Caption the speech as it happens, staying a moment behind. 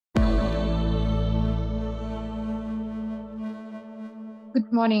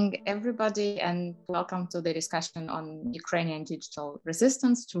Good morning, everybody, and welcome to the discussion on Ukrainian digital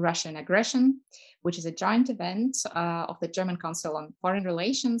resistance to Russian aggression, which is a joint event of the German Council on Foreign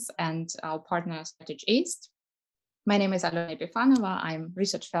Relations and our partner StrategEast. My name is Alena Epifanova. I'm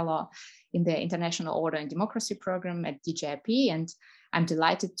research fellow in the International Order and Democracy program at DGAP, and I'm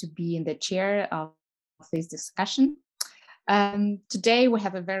delighted to be in the chair of this discussion. Today, we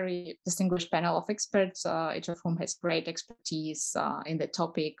have a very distinguished panel of experts, each of whom has great expertise in the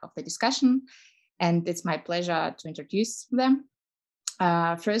topic of the discussion. And it's my pleasure to introduce them.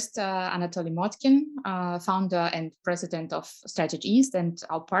 First, Anatoly Motkin, founder and president of StrategEast and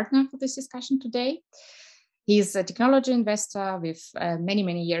our partner for this discussion today. He's a technology investor with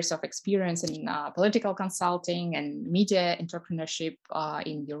many years of experience in political consulting and media entrepreneurship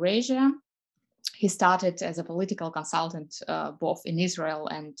in Eurasia. He started as a political consultant both in Israel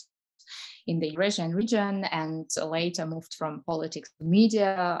and in the Eurasian region, and later moved from politics to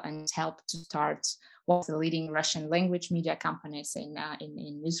media and helped to start one of the leading Russian language media companies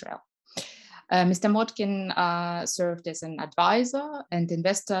in Israel. Mr. Motkin served as an advisor and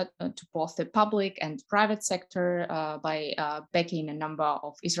investor to both the public and private sector by backing a number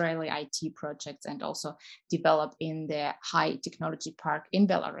of Israeli IT projects and also developed in the high technology park in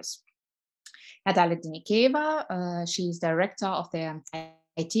Belarus. Natalia Denikeieva, she is director of the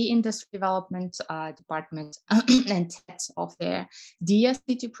IT industry development department and head of the Diia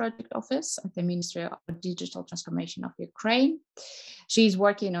city project office at the Ministry of Digital Transformation of Ukraine. She is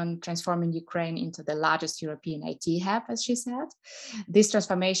working on transforming Ukraine into the largest European IT hub, as she said. This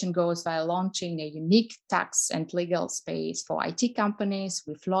transformation goes via launching a unique tax and legal space for IT companies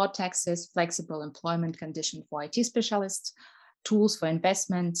with low taxes, flexible employment conditions for IT specialists, tools for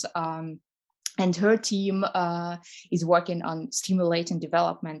investment, and her team is working on stimulating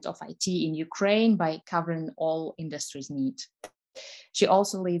development of IT in Ukraine by covering all industries' needs. She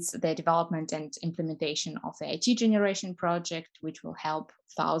also leads the development and implementation of the IT generation project, which will help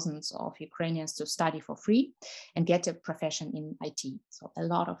thousands of Ukrainians to study for free and get a profession in IT. So a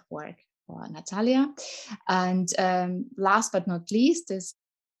lot of work for Natalia. And last but not least is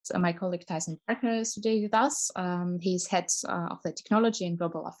my colleague Tyson is today with us. He's head of the Technology and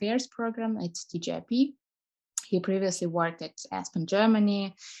Global Affairs program at DGAP. He previously worked at Aspen,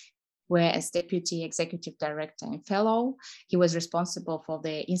 Germany, where as Deputy Executive Director and Fellow, he was responsible for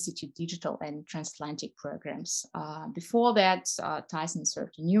the Institute Digital and Transatlantic programs. Before that, Tyson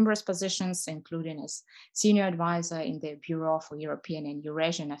served in numerous positions, including as Senior Advisor in the Bureau for European and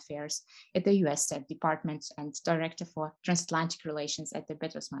Eurasian Affairs at the US State Department and Director for Transatlantic Relations at the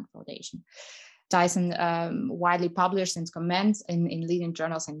Bertelsmann Foundation. Tyson widely published and comments in leading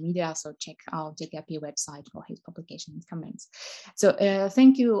journals and media, so check our DGAP website for his publication and comments. So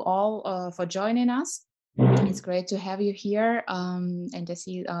thank you all for joining us. It's great to have you here, and I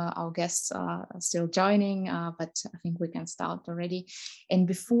see our guests are still joining, but I think we can start already. And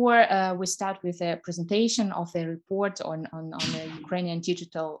before we start with a presentation of the report on the Ukrainian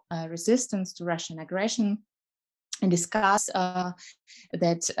digital resistance to Russian aggression, and discuss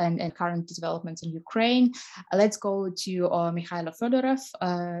that and current developments in Ukraine, let's go to Mykhailo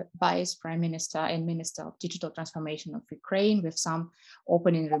Fedorov, Vice Prime Minister and Minister of Digital Transformation of Ukraine, with some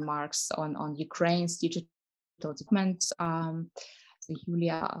opening remarks on Ukraine's digital development. So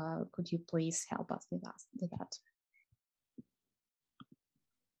Julia, could you please help us with that?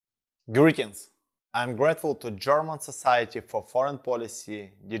 Greetings. I'm grateful to German Society for Foreign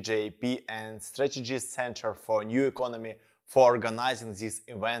Policy, DGAP, and StrategEast Center for New Economy for organizing this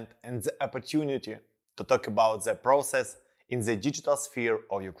event and the opportunity to talk about the process in the digital sphere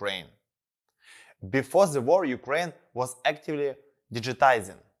of Ukraine. Before the war, Ukraine was actively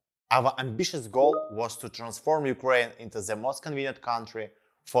digitizing. Our ambitious goal was to transform Ukraine into the most convenient country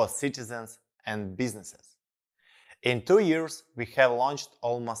for citizens and businesses. In 2 years, we have launched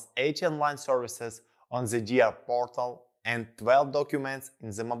almost 80 online services on the Diia portal and 12 documents in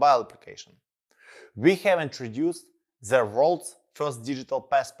the mobile application. We have introduced the world's first digital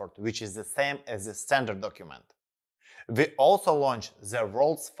passport, which is the same as the standard document. We also launched the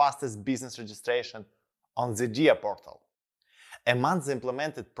world's fastest business registration on the Diia portal. Among the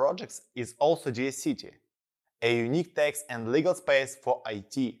implemented projects is also Diia City, a unique tax and legal space for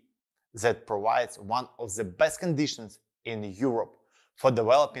IT that provides one of the best conditions in Europe for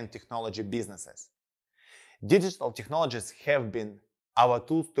developing technology businesses. Digital technologies have been our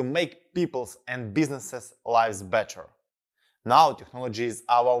tools to make people's and businesses' lives better. Now technology is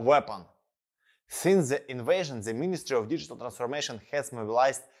our weapon. Since the invasion, the Ministry of Digital Transformation has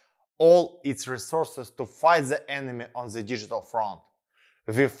mobilized all its resources to fight the enemy on the digital front.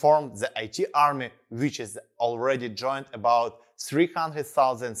 We formed the IT army, which is already joined about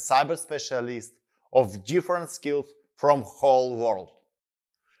 300,000 cyber specialists of different skills from whole world.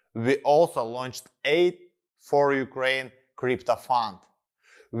 We also launched Aid for Ukraine crypto fund.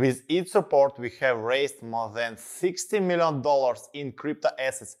 With its support, we have raised more than $60 million in crypto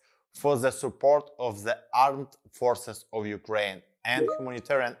assets for the support of the armed forces of Ukraine and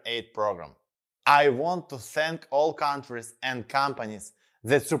humanitarian aid program. I want to thank all countries and companies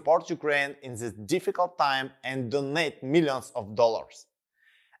that support Ukraine in this difficult time and donate millions of dollars.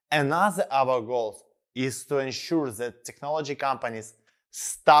 Another of our goals is to ensure that technology companies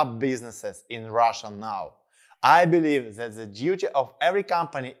stop businesses in Russia now. I believe that the duty of every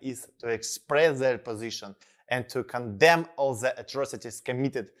company is to express their position and to condemn all the atrocities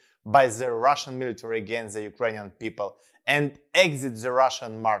committed by the Russian military against the Ukrainian people and exit the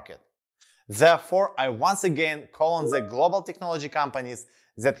Russian market. Therefore, I once again call on the global technology companies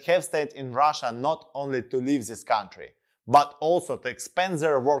that have stayed in Russia not only to leave this country, but also to expand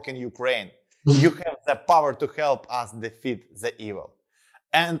their work in Ukraine. You have the power to help us defeat the evil.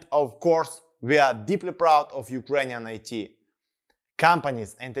 And of course, we are deeply proud of Ukrainian IT.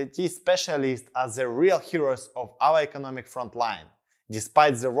 Companies and IT specialists are the real heroes of our economic front line.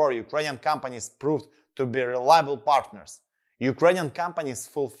 Despite the war, Ukrainian companies proved to be reliable partners. Ukrainian companies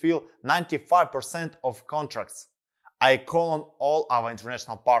fulfill 95% of contracts. I call on all our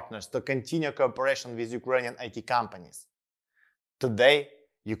international partners to continue cooperation with Ukrainian IT companies. Today,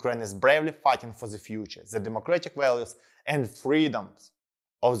 Ukraine is bravely fighting for the future, the democratic values and freedoms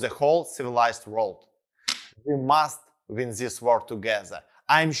of the whole civilized world. We must win this war together.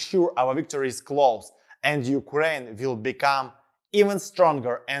 I'm sure our victory is close and Ukraine will become even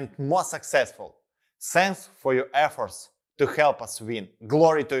stronger and more successful. Thanks for your efforts to help us win.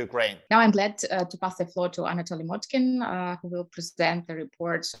 Glory to Ukraine. Now I'm glad to pass the floor to Anatoly Motkin, who will present the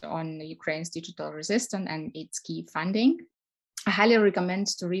report on Ukraine's digital resistance and its key funding. I highly recommend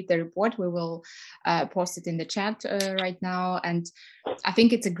to read the report. We will post it in the chat right now. And I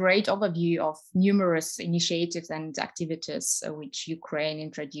think it's a great overview of numerous initiatives and activities which Ukraine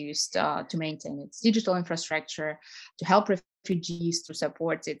introduced to maintain its digital infrastructure, to help refugees, to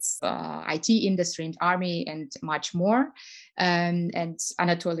support its IT industry and army, and much more. And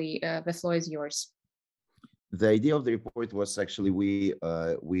Anatoly, the floor is yours. The idea of the report was actually we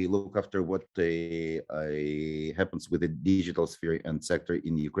look after what happens with the digital sphere and sector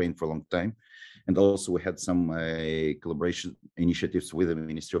in Ukraine for a long time, and also we had some collaboration initiatives with the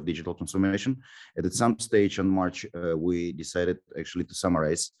Ministry of Digital Transformation. And at some stage in March, we decided actually to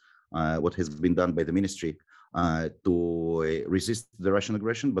summarize what has been done by the ministry to resist the Russian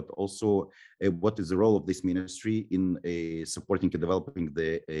aggression, but also what is the role of this ministry in supporting and developing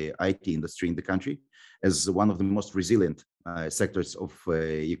the IT industry in the country as one of the most resilient sectors of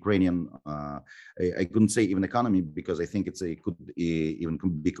Ukrainian, I couldn't say even economy, because I think could even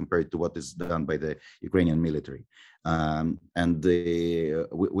be compared to what is done by the Ukrainian military.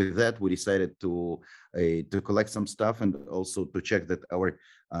 With that, we decided to collect some stuff and also to check that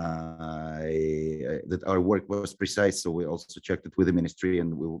our work was precise. So we also checked it with the ministry,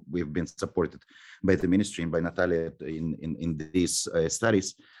 and we've been supported by the ministry and by Natalia in these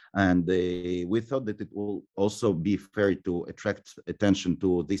studies. And we thought that it will also be fair to attract attention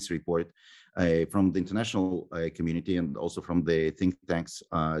to this report from the international community and also from the think tanks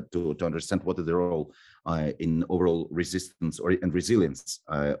to understand what is the role in overall resistance and resilience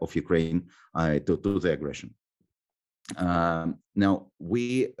of Ukraine to the aggression. Now,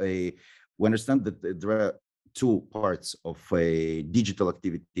 we understand that there are two parts of digital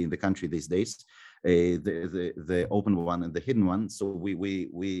activity in the country these days. The open one and the hidden one. So we were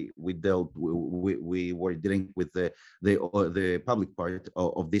dealing with the public part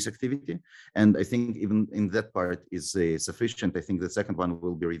of this activity, and I think even in that part is sufficient. I think the second one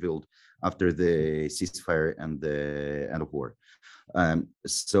will be revealed after the ceasefire and the end of war.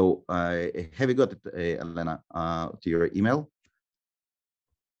 So have you got it, Alena, to your email?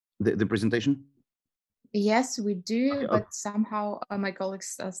 The presentation? Yes, we do, okay, but somehow my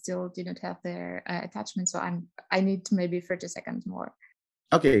colleagues still didn't have their attachment, so I need maybe 30 seconds more.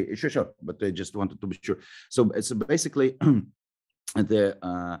 Okay, sure. But I just wanted to be sure. So basically,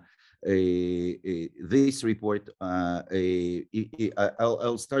 this report,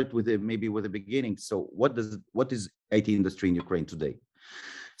 I'll start with maybe with the beginning. So what is IT industry in Ukraine today?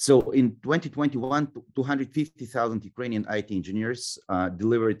 So in 2021, 250,000 Ukrainian IT engineers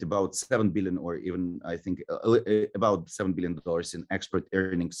delivered about 7 billion, or even I think about $7 billion in export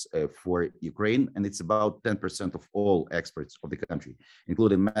earnings for Ukraine. And it's about 10% of all exports of the country,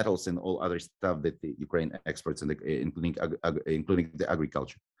 including metals and all other stuff that the Ukraine exports, including the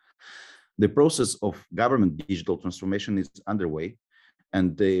agriculture. The process of government digital transformation is underway,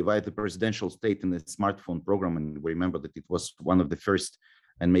 and via the presidential state in the smartphone program, and we remember that it was one of the first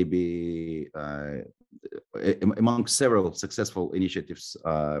and maybe among several successful initiatives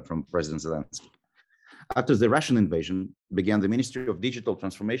from President Zelensky. After the Russian invasion began, the Ministry of Digital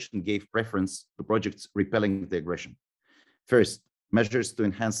Transformation gave preference to projects repelling the aggression. First, measures to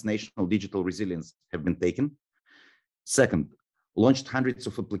enhance national digital resilience have been taken. Second, launched hundreds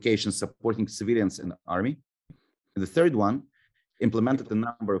of applications supporting civilians and army. And the third one, implemented a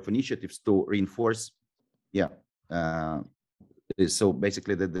number of initiatives to reinforce, so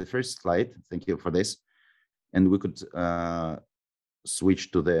basically the first slide, thank you for this. And we could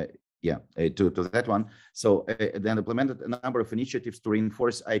switch to the, to that one. So then implemented a number of initiatives to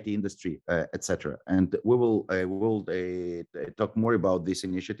reinforce IT industry, etc. And we will talk more about this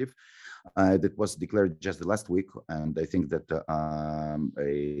initiative that was declared just the last week. And I think that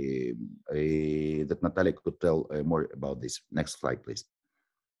that Natalia could tell more about this. Next slide, please.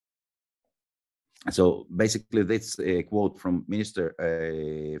 So basically, this quote from Minister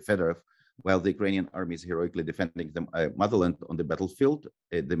Fedorov: while the Ukrainian army is heroically defending the motherland on the battlefield,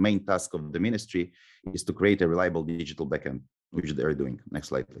 the main task of the ministry is to create a reliable digital backend, which they are doing. Next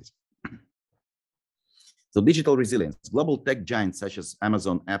slide, please. So digital resilience. Global tech giants such as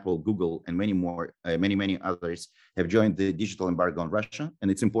Amazon, Apple, Google, and many more, many others have joined the digital embargo on Russia. And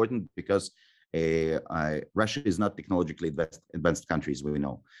it's important because Russia is not technologically advanced countries, we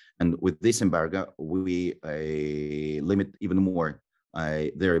know. And with this embargo, we limit even more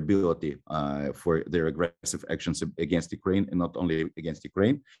their ability for their aggressive actions against Ukraine, and not only against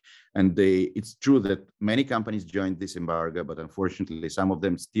Ukraine. And it's true that many companies joined this embargo, but unfortunately, some of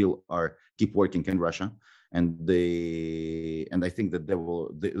them still keep working in Russia. And I think that they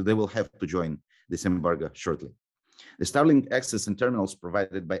will have to join this embargo shortly. The Starlink access and terminals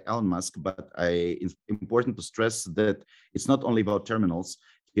provided by Elon Musk, but it's important to stress that it's not only about terminals.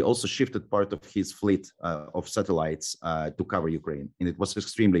 He also shifted part of his fleet of satellites to cover Ukraine. And it was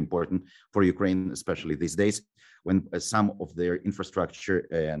extremely important for Ukraine, especially these days, when some of their infrastructure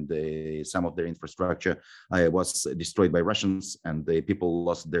was destroyed by Russians, and the people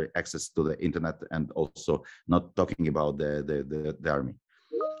lost their access to the internet, and also not talking about the army.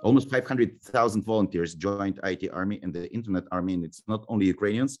 Almost 500,000 volunteers joined IT Army and the Internet Army, and it's not only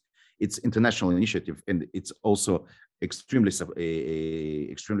Ukrainians, it's international initiative, and it's also extremely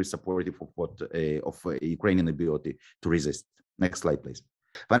supportive of Ukrainian ability to resist. Next slide, please.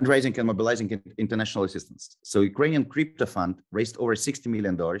 Fundraising and mobilizing international assistance. So Ukrainian crypto fund raised over $60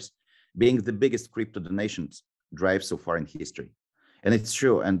 million, being the biggest crypto donations drive so far in history. And it's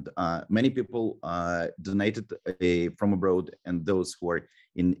true, and many people donated from abroad, and those who are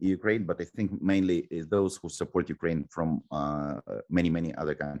in Ukraine, but I think mainly is those who support Ukraine from many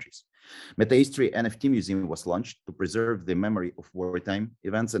other countries. Metahistory NFT Museum was launched to preserve the memory of wartime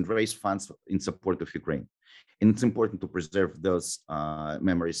events and raise funds in support of Ukraine. And it's important to preserve those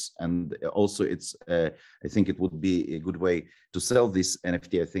memories. And also, I think it would be a good way to sell this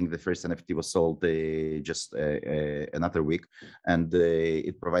NFT. I think the first NFT was sold just another week, and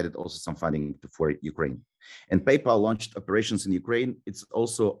it provided also some funding for Ukraine. And PayPal launched operations in Ukraine. It's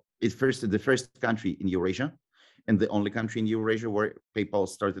also the first country in Eurasia, and the only country in Eurasia where PayPal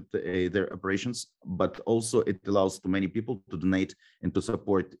started their operations. But also, it allows to many people to donate and to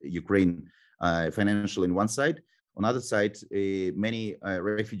support Ukraine financially on one side. On the other side, many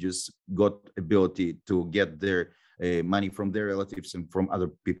refugees got ability to get their money from their relatives and from other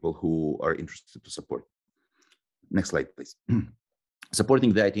people who are interested to support. Next slide, please.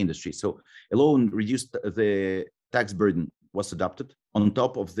 Supporting the IT industry. So a law reduced the tax burden was adopted on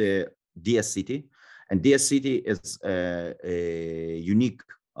top of the Diia city. And Diia city is a unique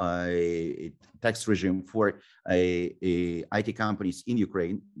tax regime for IT companies in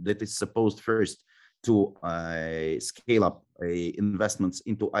Ukraine that is supposed first to scale up investments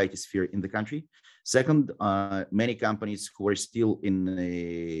into IT sphere in the country. Second, many companies who are still in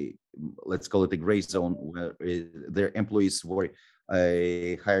let's call it a gray zone, where their employees were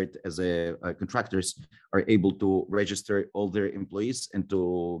hired as contractors, are able to register all their employees and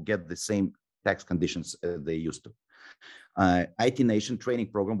to get the same tax conditions they used to. IT Nation training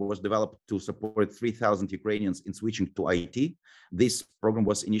program was developed to support 3,000 Ukrainians in switching to IT. This program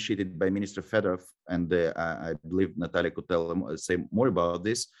was initiated by Minister Fedorov, and I believe Natalia could say more about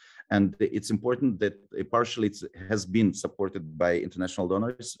this. And it's important that partially it has been supported by international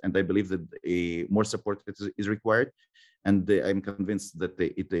donors, and I believe that more support is required. And I'm convinced that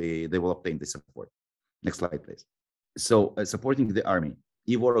they will obtain the support. Next slide, please. So supporting the army,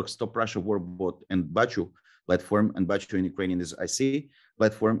 eVorok, Stop Russia War Bot, and Bachu platform, and Bachu in Ukrainian is IC,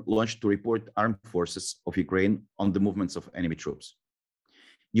 platform launched to report armed forces of Ukraine on the movements of enemy troops.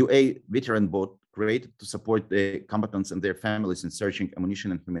 UA veteran bot created to support the combatants and their families in searching ammunition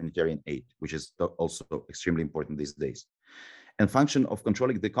and humanitarian aid, which is also extremely important these days. And function of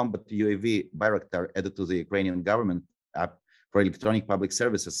controlling the combat UAV Bayraktar added to the Ukrainian government app for electronic public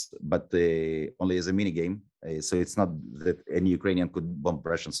services, but only as a mini game. So it's not that any Ukrainian could bomb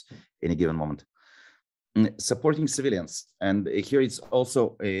Russians any given moment. Supporting civilians, and here it's also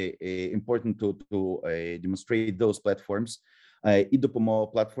important to demonstrate those platforms. IDopomo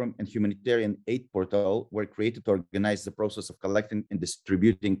platform and humanitarian aid portal were created to organize the process of collecting and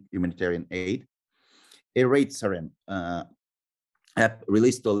distributing humanitarian aid. A raid siren app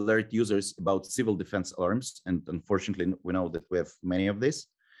released to alert users about civil defense alarms, and unfortunately we know that we have many of these.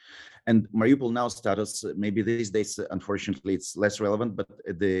 And Mariupol now status, maybe these days, unfortunately, it's less relevant, but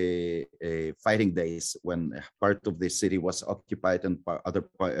the fighting days when part of the city was occupied and other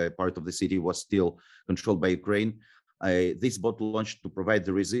part of the city was still controlled by Ukraine, this bot launched to provide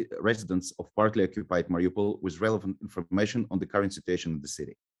the residents of partly occupied Mariupol with relevant information on the current situation in the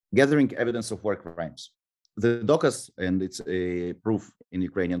city. Gathering evidence of war crimes. The DOCAS, and it's a proof in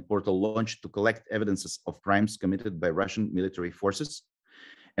Ukrainian portal, launched to collect evidences of crimes committed by Russian military forces.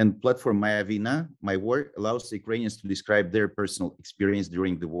 And platform Moya Vina, My War, allows the Ukrainians to describe their personal experience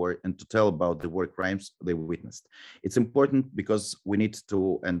during the war and to tell about the war crimes they witnessed. It's important because we need to,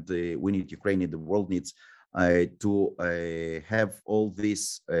 and we need Ukraine, the world needs to have all these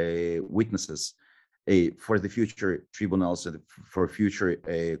witnesses for the future tribunals and for future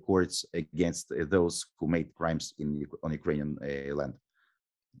courts against those who made crimes on Ukrainian land.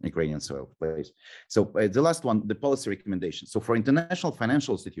 Ukrainian soil place. So the last one, the policy recommendations. So for international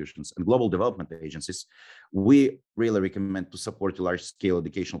financial institutions and global development agencies, we really recommend to support a large-scale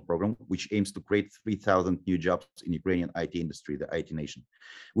educational program which aims to create 3,000 new jobs in Ukrainian IT industry, the IT nation.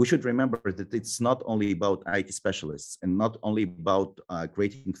 We should remember that it's not only about IT specialists and not only about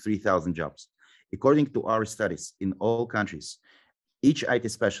creating 3,000 jobs. According to our studies in all countries, each IT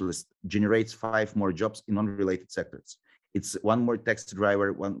specialist generates 5 more jobs in unrelated sectors. It's one more taxi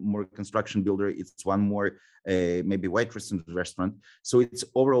driver, one more construction builder, it's one more maybe waitress in the restaurant. So it's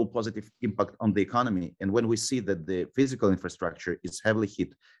overall positive impact on the economy. And when we see that the physical infrastructure is heavily hit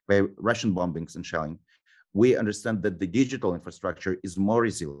by Russian bombings and shelling, we understand that the digital infrastructure is more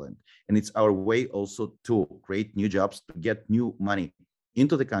resilient. And it's our way also to create new jobs, to get new money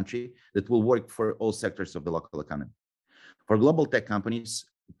into the country that will work for all sectors of the local economy. For global tech companies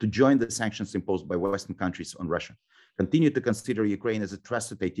to join the sanctions imposed by Western countries on Russia, continue to consider Ukraine as a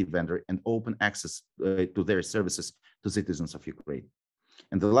trusted IT vendor and open access to their services to citizens of Ukraine.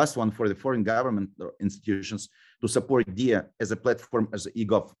 And the last one, for the foreign government institutions to support Diia as a platform, as an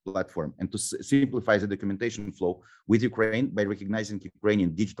eGov platform, and to simplify the documentation flow with Ukraine by recognizing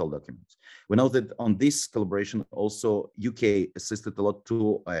Ukrainian digital documents. We know that on this collaboration, also UK assisted a lot to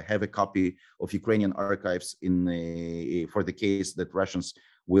have a copy of Ukrainian archives for the case that Russians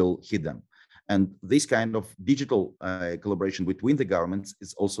will hit them. And this kind of digital collaboration between the governments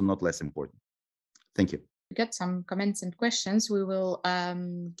is also not less important. Thank you. We got some comments and questions. We will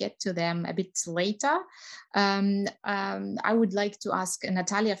get to them a bit later. I would like to ask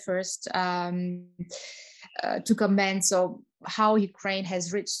Natalia first to comment. So how Ukraine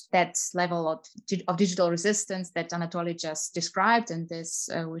has reached that level of digital resistance that Anatoly just described, and this,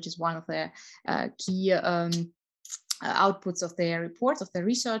 which is one of the key outputs of their report, of the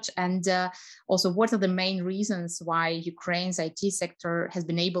research, and also what are the main reasons why Ukraine's IT sector has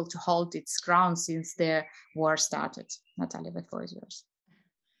been able to hold its ground since the war started. Natalia, the floor is yours.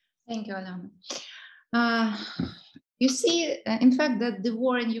 Thank you, Alena. You see, in fact, that the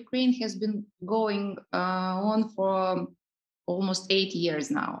war in Ukraine has been going on for almost 8 years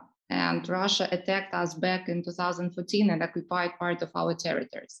now. And Russia attacked us back in 2014 and occupied part of our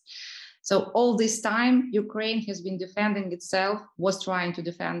territories. So all this time, Ukraine has been defending itself, was trying to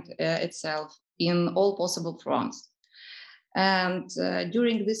defend itself in all possible fronts. And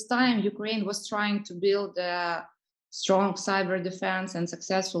during this time, Ukraine was trying to build a strong cyber defense and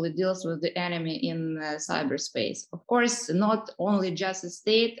successfully deals with the enemy in cyberspace. Of course, not only just the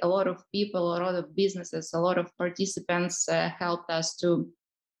state, a lot of people, a lot of businesses, a lot of participants helped us to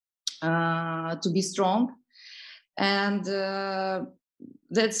be strong. And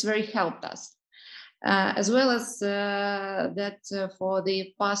that's very helped us. As well as that for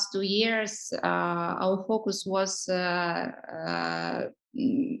the past 2 years, our focus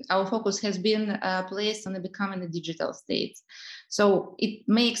has been placed on becoming a digital state. So it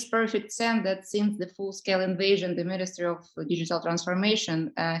makes perfect sense that since the full-scale invasion, the Ministry of Digital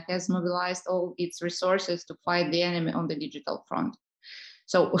Transformation has mobilized all its resources to fight the enemy on the digital front.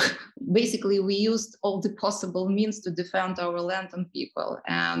 So basically, we used all the possible means to defend our land and people.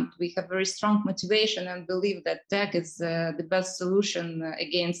 And we have very strong motivation and believe that tech is the best solution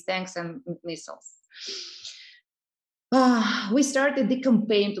against tanks and missiles. We started the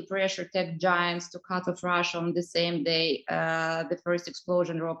campaign to pressure tech giants to cut off Russia on the same day the first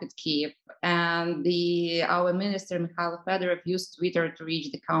explosion rocked Kiev. And our minister, Mykhailo Fedorov, used Twitter to reach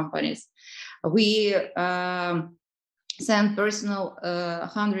the companies. We sent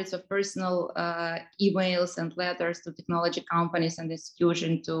hundreds of personal emails and letters to technology companies and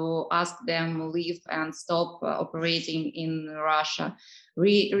institutions to ask them leave and stop operating in Russia.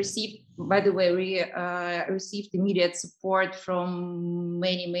 We received, by the way, received immediate support from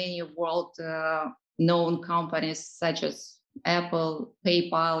many world-known companies such as Apple,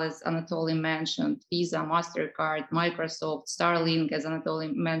 PayPal, as Anatoly mentioned, Visa, MasterCard, Microsoft, Starlink, as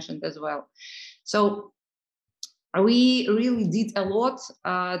Anatoly mentioned as well. So we really did a lot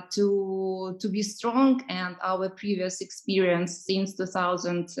to be strong, and our previous experience since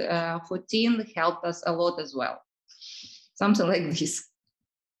 2014 helped us a lot as well. Something like this.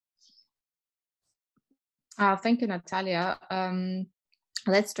 Thank you, Natalia.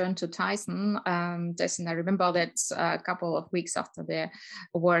 Let's turn to Tyson. Tyson, I remember that a couple of weeks after the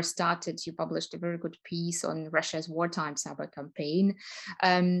war started, you published a very good piece on Russia's wartime cyber campaign.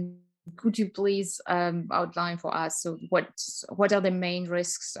 Could you please outline for us what are the main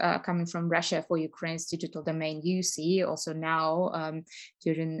risks coming from Russia for Ukraine's digital domain you see also now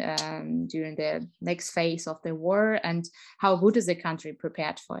during the next phase of the war, and how good is the country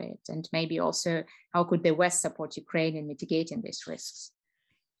prepared for it, and maybe also how could the West support Ukraine in mitigating these risks?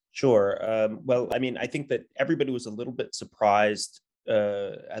 Sure. Well, I mean, I think that everybody was a little bit surprised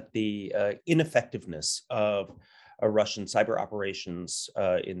at the ineffectiveness of Russian cyber operations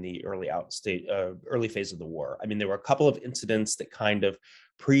in the early phase of the war. I mean, there were a couple of incidents that kind of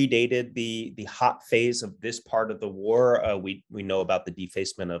predated the hot phase of this part of the war. We know about the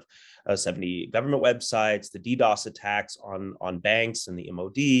defacement of 70 government websites, the DDoS attacks on banks and the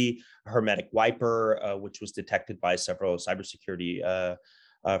MOD, hermetic wiper, which was detected by several cybersecurity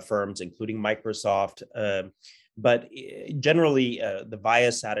firms, including Microsoft. But generally, the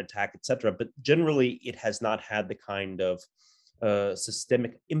Viasat attack, et cetera, but generally it has not had the kind of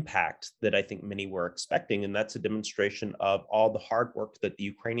systemic impact that I think many were expecting. And that's a demonstration of all the hard work that the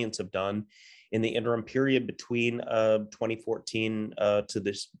Ukrainians have done in the interim period between 2014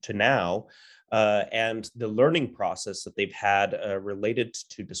 to now, and the learning process that they've had related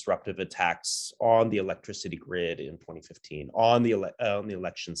to disruptive attacks on the electricity grid in 2015, on the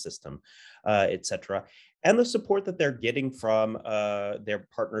election system, et cetera, and the support that they're getting from their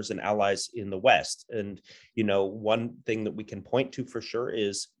partners and allies in the West. And, you know, one thing that we can point to for sure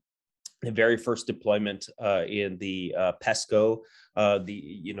is the very first deployment in the PESCO,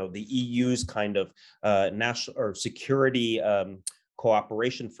 the EU's kind of national or security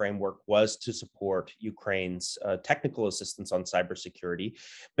cooperation framework was to support Ukraine's technical assistance on cybersecurity,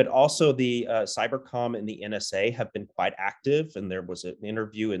 but also the Cybercom and the NSA have been quite active. And there was an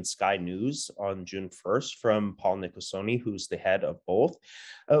interview in Sky News on June 1st from Paul Nicholsoni, who's the head of both,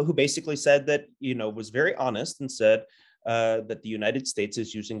 who basically said that, you know, was very honest and said that the United States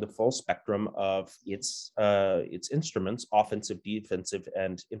is using the full spectrum of its instruments, offensive, defensive,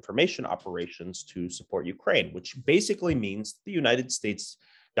 and information operations to support Ukraine, which basically means the United States,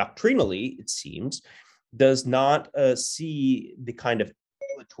 doctrinally, it seems, does not see the kind of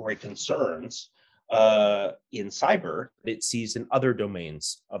regulatory concerns in cyber that it sees in other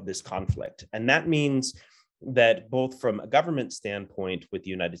domains of this conflict. And that means that both from a government standpoint with the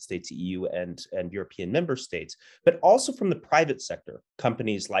United States, EU, and European member states, but also from the private sector,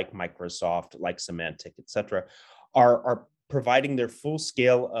 companies like Microsoft, like Symantec, et cetera, are providing their full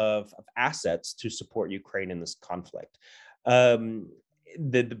scale of assets to support Ukraine in this conflict.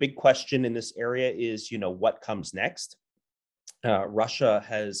 The big question in this area is, you know, what comes next? Russia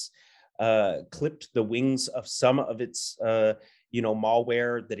has clipped the wings of some of its,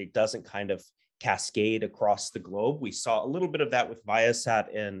 malware that it doesn't kind of cascade across the globe. We saw a little bit of that with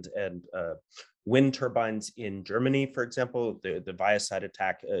Viasat and wind turbines in Germany, for example. The Viasat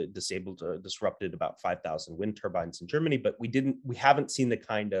attack disrupted about 5,000 wind turbines in Germany, but we haven't seen the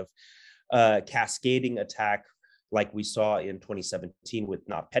kind of cascading attack like we saw in 2017 with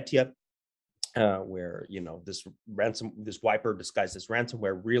NotPetya, where, you know, this wiper disguised as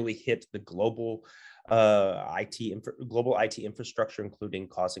ransomware really hit the global IT infrastructure, including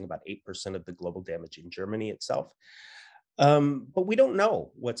causing about 8% of the global damage in Germany itself. But we don't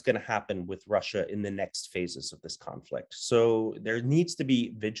know what's going to happen with Russia in the next phases of this conflict. So there needs to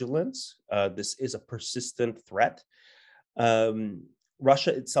be vigilance. This is a persistent threat.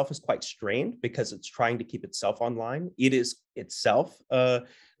 Russia itself is quite strained because it's trying to keep itself online. It is itself the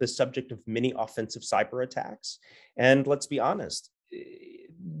subject of many offensive cyber attacks. And let's be honest,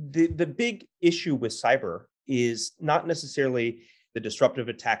 the big issue with cyber is not necessarily the disruptive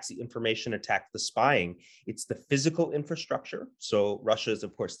attacks, the information attack, the spying. It's the physical infrastructure. So Russia is,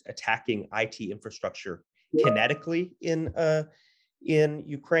 of course, attacking IT infrastructure kinetically in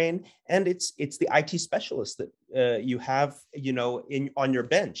Ukraine, and it's the IT specialists that you have, on your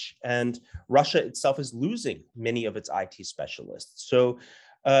bench. And Russia itself is losing many of its IT specialists. So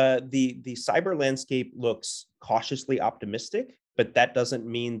the cyber landscape looks cautiously optimistic, but that doesn't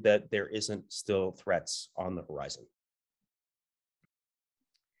mean that there isn't still threats on the horizon.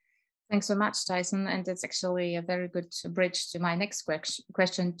 Thanks so much, Tyson. And it's actually a very good bridge to my next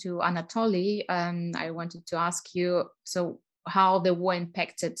question to Anatoly. I wanted to ask you, so how the war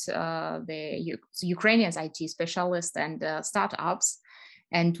impacted the Ukrainians IT specialists and startups,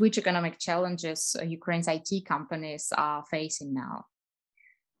 and which economic challenges Ukraine's IT companies are facing now?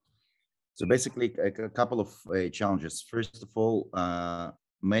 So basically, a couple of challenges. First of all,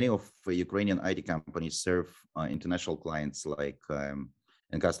 many of Ukrainian IT companies serve international clients like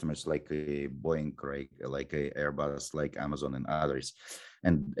and customers like Boeing, like Airbus, like Amazon, and others.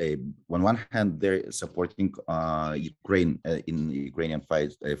 And on one hand, they're supporting Ukraine in the Ukrainian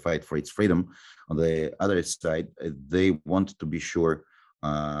fight for its freedom. On the other side, they want to be sure,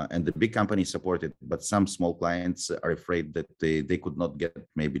 and the big companies support it, but some small clients are afraid that they could not get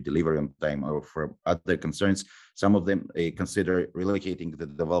maybe delivery on time, or for other concerns. Some of them consider relocating the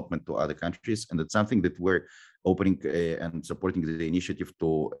development to other countries, and it's something that we're opening and supporting the initiative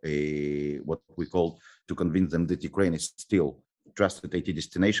to what we call to convince them that Ukraine is still trusted IT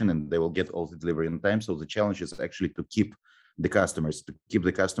destination and they will get all the delivery on time. So the challenge is actually to keep the customers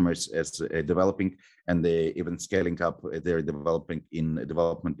as developing and even scaling up their development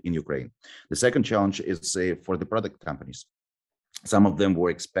in Ukraine. The second challenge is for the product companies. Some of them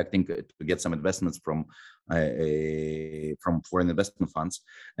were expecting to get some investments from foreign investment funds,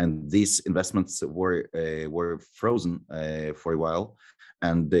 and these investments were frozen for a while,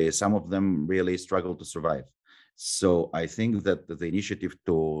 and some of them really struggled to survive. So I think that the initiative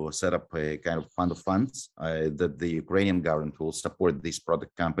to set up a kind of fund of funds that the Ukrainian government will support these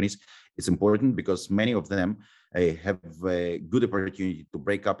product companies is important, because many of them have a good opportunity to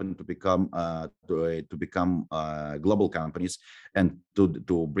break up and to become global companies, and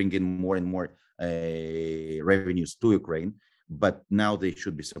to bring in more and more revenues to Ukraine. But now they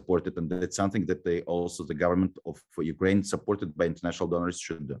should be supported, and that's something that the government of Ukraine, supported by international donors,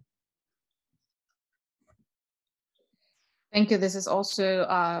 should do. Thank you. This is also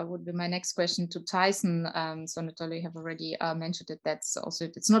would be my next question to Tyson. So Natalia, you have already mentioned that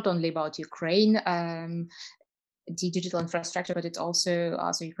it's not only about Ukraine, the digital infrastructure, but it's also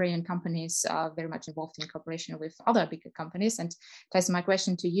Ukrainian companies are very much involved in cooperation with other bigger companies. And Tyson, my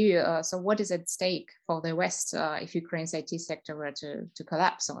question to you, so what is at stake for the West if Ukraine's IT sector were to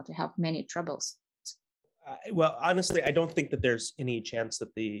collapse or to have many troubles? Well, honestly, I don't think that there's any chance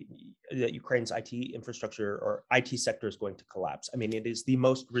that that Ukraine's IT infrastructure or IT sector is going to collapse. I mean, it is the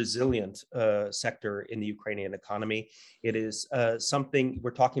most resilient sector in the Ukrainian economy. It is something,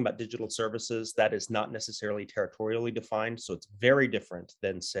 we're talking about digital services that is not necessarily territorially defined. So it's very different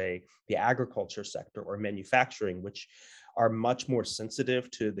than, say, the agriculture sector or manufacturing, which are much more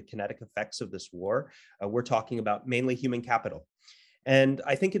sensitive to the kinetic effects of this war. We're talking about mainly human capital. And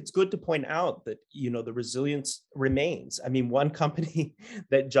I think it's good to point out that, the resilience remains. I mean, one company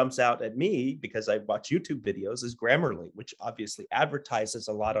that jumps out at me, because I watch YouTube videos, is Grammarly, which obviously advertises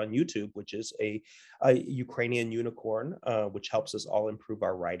a lot on YouTube, which is a Ukrainian unicorn, which helps us all improve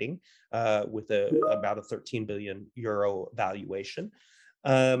our writing with about a 13 billion euro valuation.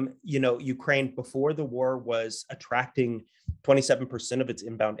 Ukraine before the war was attracting 27% of its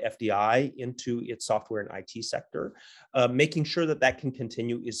inbound FDI into its software and IT sector. Making sure that can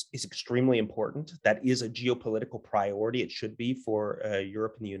continue is extremely important. That is a geopolitical priority. It should be for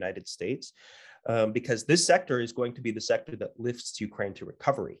Europe and the United States, because this sector is going to be the sector that lifts Ukraine to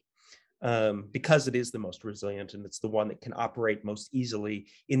recovery. Because it is the most resilient, and it's the one that can operate most easily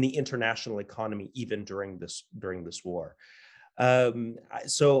in the international economy, even during this war.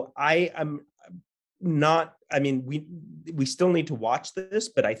 So I am not, I mean, we still need to watch this,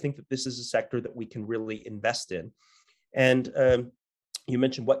 but I think that this is a sector that we can really invest in. And you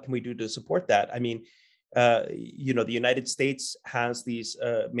mentioned, what can we do to support that? I mean, the United States has these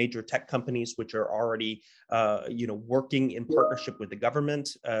major tech companies which are already, working in partnership with the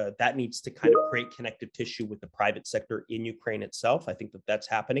government. That needs to kind of create connective tissue with the private sector in Ukraine itself. I think that that's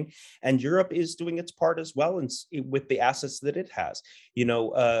happening, and Europe is doing its part as well, and with the assets that it has.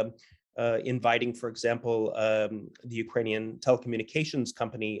 Inviting, for example, the Ukrainian telecommunications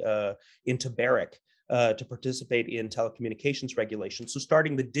company into BEREC to participate in telecommunications regulation. So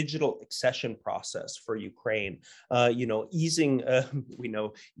starting the digital accession process for Ukraine, easing, we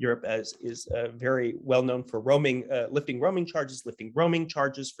know Europe is very well known for lifting roaming charges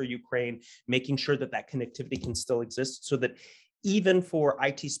for Ukraine, making sure that that connectivity can still exist so that even for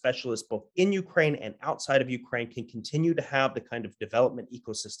IT specialists, both in Ukraine and outside of Ukraine, can continue to have the kind of development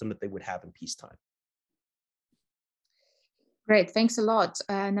ecosystem that they would have in peacetime. Great, thanks a lot.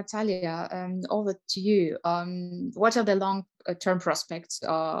 Natalia, over to you. What are the long-term prospects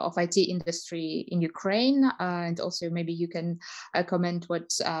of IT industry in Ukraine? And also maybe you can comment what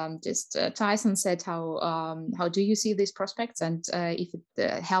just Tyson said, how do you see these prospects, and if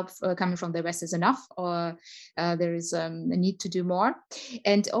help coming from the West is enough, or there is a need to do more?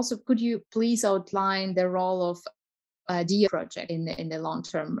 And also, could you please outline the role of Diia project in the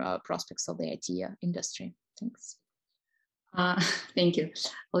long-term prospects of the IT industry? Thanks. Thank you.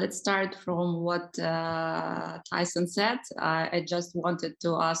 Let's start from what Tyson said. I just wanted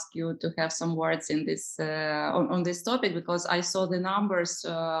to ask you to have some words in this on this topic, because I saw the numbers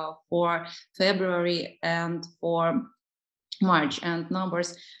for February and for March, and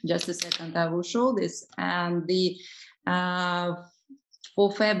numbers. Just a second, I will show this. And the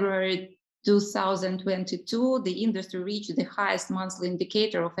for February 2022, the industry reached the highest monthly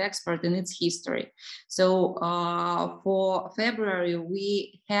indicator of export in its history. So for February,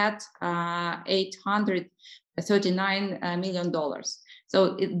 we had $839 million.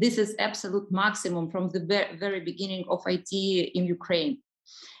 So this is absolute maximum from the very beginning of IT in Ukraine.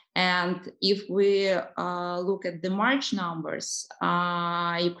 And if we look at the March numbers,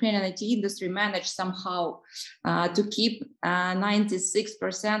 Ukrainian IT industry managed somehow to keep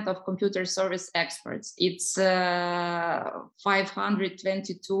 96% of computer service exports. It's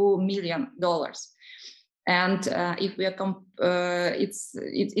 $522 million. And if we are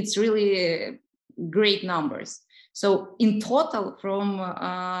it's really great numbers. So in total, from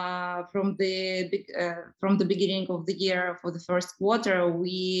the beginning of the year, for the first quarter,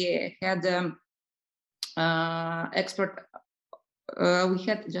 we had export. We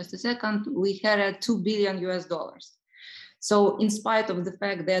had We had $2 billion. So in spite of the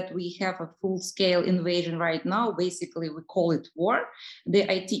fact that we have a full-scale invasion right now, basically we call it war, the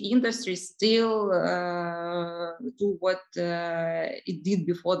IT industry still do what it did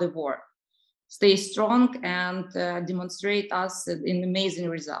before the war. Stay strong and demonstrate us in amazing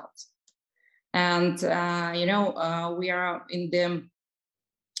results. And we are in the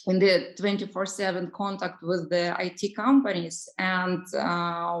 24/7 contact with the IT companies, and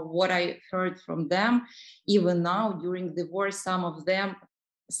what I heard from them, even now during the war, some of them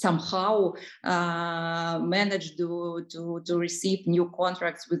somehow managed to receive new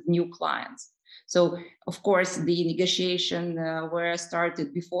contracts with new clients. So, of course, the negotiation were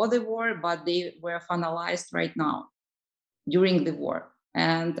started before the war, but they were finalized right now during the war.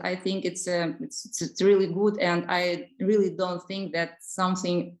 And I think it's really good. And I really don't think that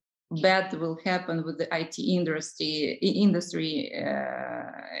something bad will happen with the IT industry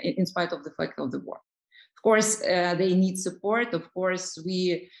in spite of the fact of the war. Of course, they need support. Of course,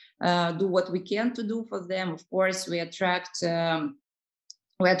 we do what we can to do for them. Of course, we are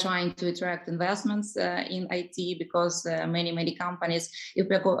trying to attract investments in IT, because many companies, if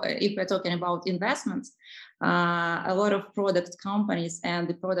we're talking about investments, a lot of product companies, and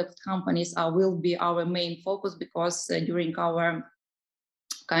the product companies will be our main focus, because during our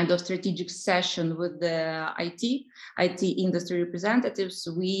kind of strategic session with the IT industry representatives,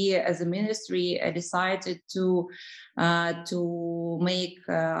 we as a ministry decided to make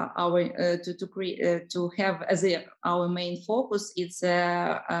to have as our main focus, it's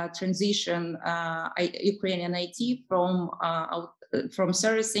a transition Ukrainian IT from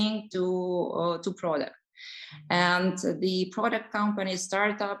servicing to product. And the product companies,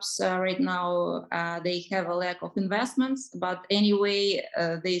 startups right now, they have a lack of investments, but anyway,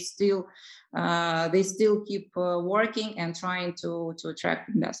 they still keep working and trying to attract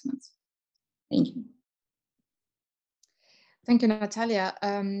investments. Thank you. Thank you, Natalia.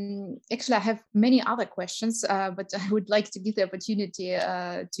 Actually, I have many other questions, but I would like to give the opportunity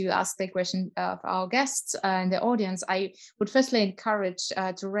to ask the question of our guests and the audience. I would firstly encourage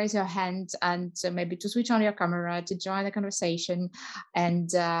to raise your hand and maybe to switch on your camera to join the conversation.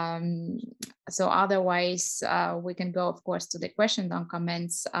 And so otherwise, we can go, of course, to the questions and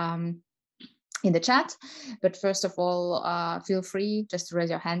comments in the chat. But first of all, feel free just to raise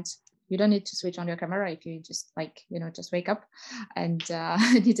your hand. You don't need to switch on your camera if you just just wake up and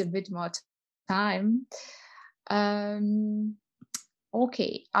need a bit more time.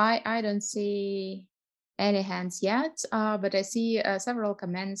 Okay, I don't see any hands yet, but I see several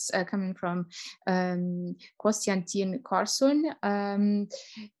comments coming from Konstantin Korsun.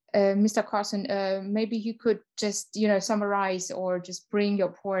 Mr. Carson, maybe you could just summarize or just bring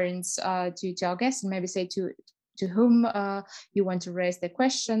your points to our guests and maybe say to whom you want to raise the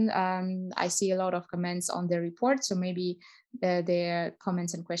question. I see a lot of comments on the report, so maybe their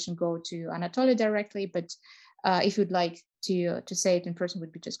comments and question go to Anatoly directly, but if you'd like to say it in person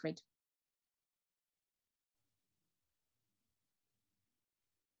would be just great.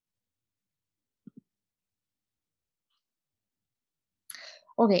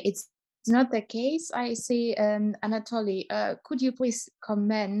 Okay, it's not the case. I see Anatoly, could you please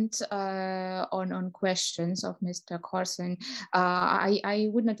comment on questions of Mr. Carson? I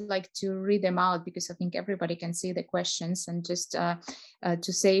would not like to read them out because I think everybody can see the questions, and just to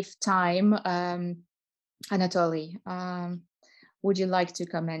save time, Anatoly, would you like to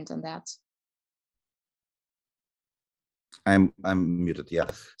comment on that? I'm muted, yeah.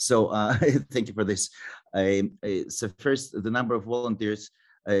 So thank you for this. So first, the number of volunteers,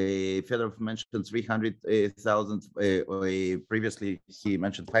 Fedorov mentioned 300,000. Previously, he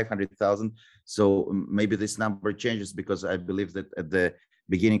mentioned 500,000. So maybe this number changes, because I believe that at the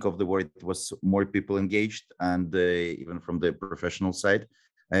beginning of the war, it was more people engaged, and even from the professional side,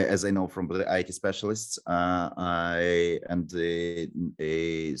 as I know from the IT specialists.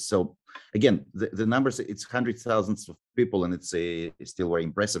 So again, the numbers, it's hundreds of thousands of people, and it's still very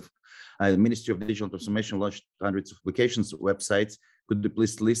impressive. The Ministry of Digital Transformation launched hundreds of applications, websites. Could you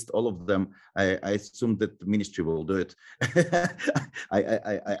please list all of them? I assume that the ministry will do it.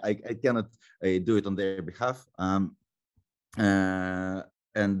 I cannot do it on their behalf. About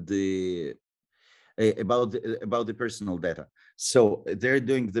the personal data. So they're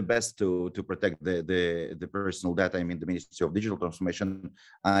doing the best to protect the personal data. I mean, the Ministry of Digital Transformation.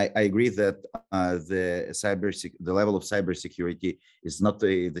 I agree that the level of cybersecurity is not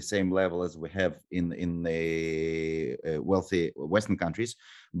the same level as we have in wealthy Western countries,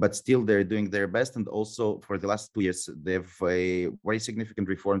 but still they're doing their best. And also for the last 2 years, they've very significant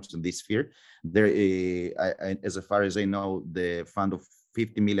reforms in this sphere. There, as far as I know, the fund of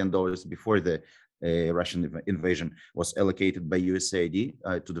 $50 million before the Russian invasion was allocated by USAID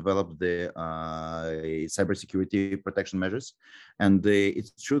to develop the cybersecurity protection measures. And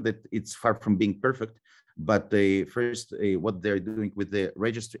it's true that it's far from being perfect, but first, what they're doing with the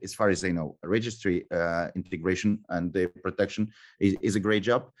registry, as far as I know, registry integration and the protection is a great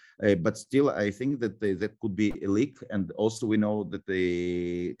job. But still, I think that that could be a leak. And also, we know that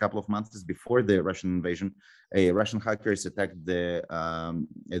a couple of months before the Russian invasion, Russian hackers attacked the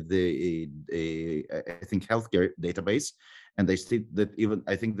I think healthcare database, and they state that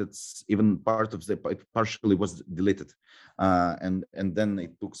I think that's even part of it partially was deleted, and then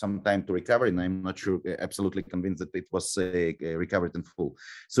it took some time to recover, and I'm not sure, absolutely convinced that it was recovered in full.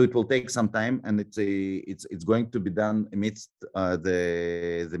 So it will take some time, and it's going to be done amidst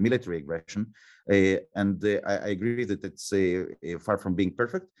the military aggression, and I agree that it's far from being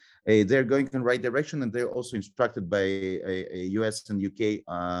perfect. They're going in the right direction, and they're also instructed by US and UK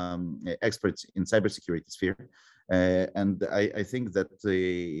experts in cybersecurity sphere. And I think that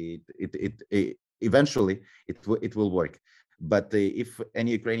eventually it will work. But if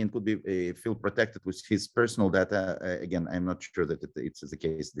any Ukrainian could feel protected with his personal data, again, I'm not sure that it's the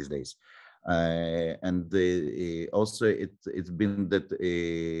case these days. Also, it's been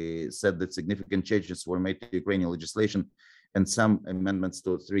said that significant changes were made to Ukrainian legislation, and some amendments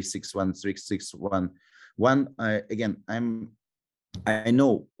to 361, 361. Again, I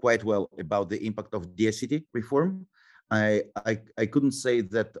know quite well about the impact of DSCT reform. I couldn't say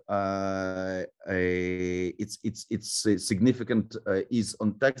that it's a significant ease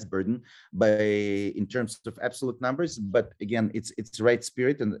on tax burden in terms of absolute numbers, but again, it's the right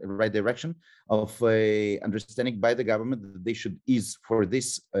spirit and right direction of understanding by the government that they should ease for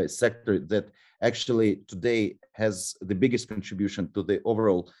this sector that actually today has the biggest contribution to the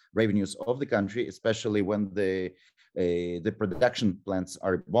overall revenues of the country, especially when the production plants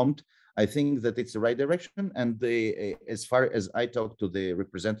are bombed. I think that it's the right direction. And as far as I talk to the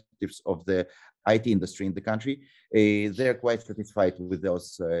representatives of the IT industry in the country, they're quite satisfied with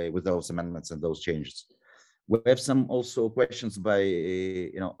those amendments and those changes. We have some also questions by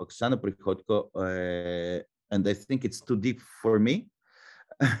Oksana Prihodko, and I think it's too deep for me.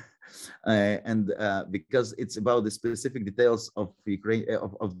 Because it's about the specific details of Ukraine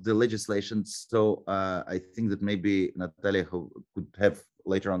of the legislation, so I think that maybe Natalia could have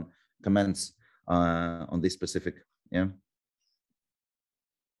later on comments on this specific. Yeah.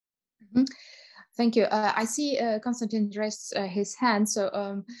 Mm-hmm. Thank you. I see Konstantin raised his hand. So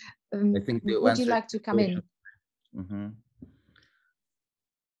I think would you like to come in? Mm-hmm.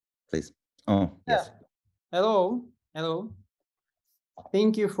 Please. Oh, yes. Yeah. Hello. Hello.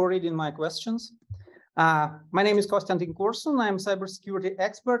 Thank you for reading my questions. My name is Konstantin Korsun. I'm a cybersecurity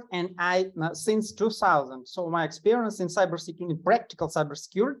expert, and since 2000. So my experience in cybersecurity, practical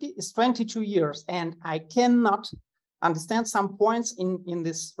cybersecurity, is 22 years, and I cannot understand some points in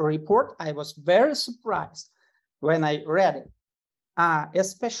this report. I was very surprised when I read it,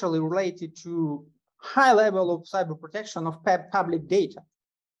 especially related to high level of cyber protection of public data.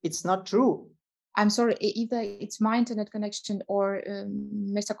 It's not true. I'm sorry, either it's my internet connection or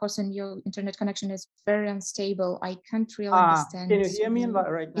Mr. Korsun, your internet connection is very unstable. I can't really understand. Can you hear me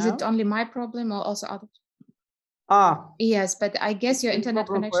right now? Is it only my problem or also others? Yes, but I guess your internet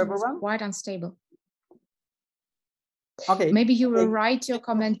connection is quite unstable. Okay. Maybe you will write your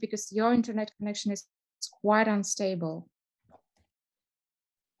comment because your internet connection is quite unstable.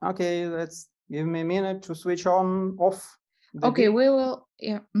 Okay, let's give me a minute to switch on off. Okay, we will.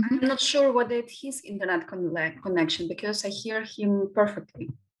 Yeah. Mm-hmm. I'm not sure what is his internet connection because I hear him perfectly.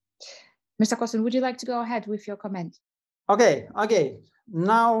 Mr. Korsun, would you like to go ahead with your comment? Okay.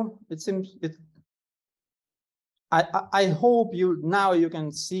 Now it seems it. I hope you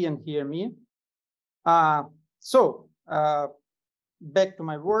can see and hear me. So back to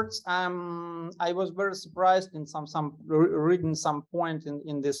my words. I was very surprised in reading some point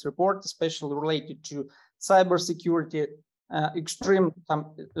in this report, especially related to cybersecurity. Extreme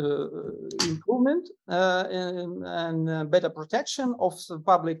improvement and better protection of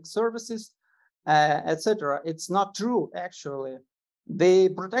public services, etc. It's not true, actually. The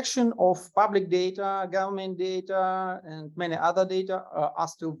protection of public data, government data, and many other data are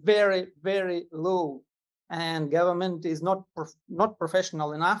still very, very low. And government is not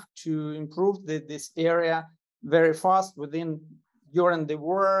professional enough to improve this area very fast during the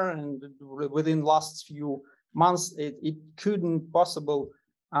war and within last few months. It couldn't possible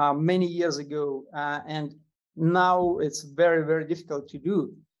many years ago, and now it's very, very difficult to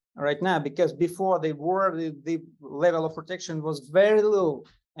do right now, because before the war the level of protection was very low,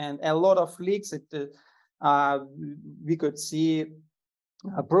 and a lot of leaks we could see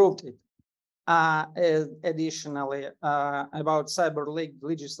proved it. Additionally, about cyber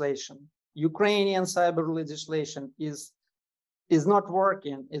legislation, Ukrainian cyber legislation is not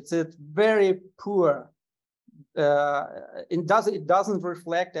working. It's very poor. It doesn't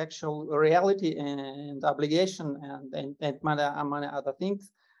reflect actual reality and obligation and many other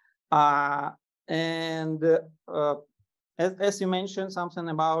things. As you mentioned something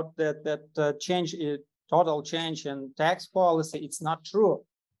about that change, total change in tax policy, it's not true.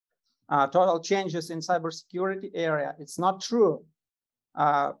 Total changes in cybersecurity area, it's not true.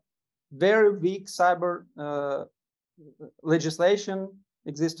 Very weak cyber legislation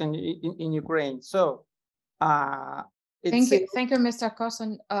exists in Ukraine. So. Thank you, Mr.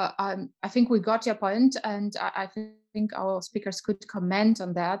 Korsun. I think we got your point, and I think our speakers could comment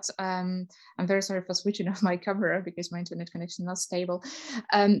on that. I'm very sorry for switching off my camera because my internet connection is not stable.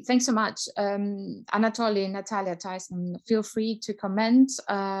 Thanks so much. Anatoly, Natalia, Tyson, feel free to comment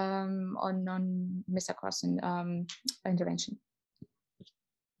on Mr. Korsun intervention.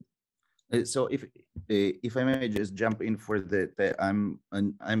 So if I may just jump in for I'm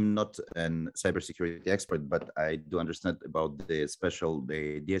not a cybersecurity expert, but I do understand about the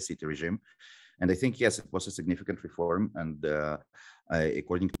Diia city regime, and I think yes, it was a significant reform, and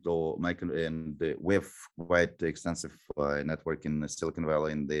according to Mykhailo, and we have quite extensive network in Silicon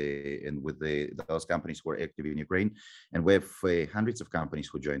Valley and with those companies who are active in Ukraine, and we have hundreds of companies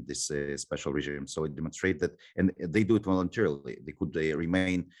who joined this special regime. So it demonstrates that, and they do it voluntarily. They could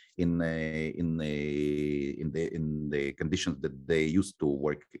remain in the conditions that they used to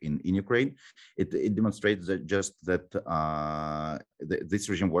work in Ukraine. It demonstrates that this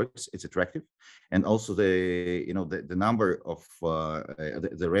regime works. It's attractive, and also the number of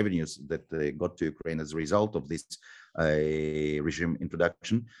the revenues that got to Ukraine as a result of this regime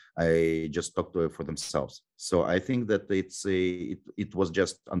introduction, I just talked for themselves. So I think that it was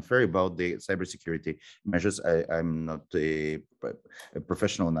just unfair about the cybersecurity measures. I'm not a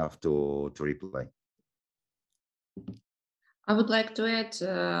professional enough to reply. I would like to add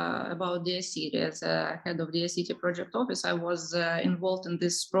about DIA as head of DIA project office. I was involved in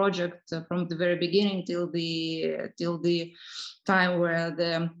this project from the very beginning till the time where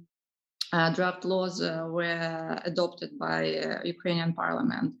the draft laws were adopted by Ukrainian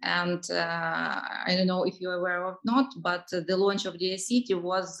parliament. And I don't know if you're aware or not, but the launch of DIA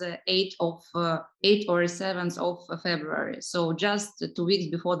was 8th or 7th of February. So just 2 weeks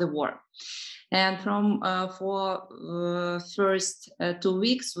before the war. And from for first 2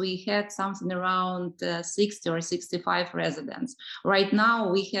 weeks, we had something around 60 or 65 residents. Right now,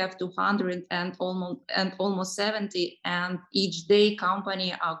 we have 200 and almost 70, and each day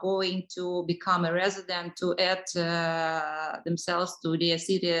company are going to become a resident to add themselves to the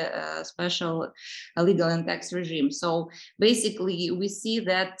city special legal and tax regime. So basically, we see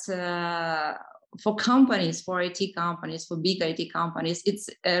that for companies, for IT companies, for big IT companies, it's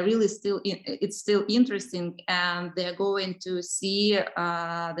really still interesting, and they're going to see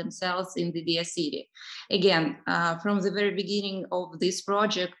themselves in the DIA city. Again, from the very beginning of this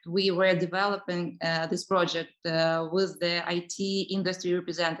project, we were developing this project with the IT industry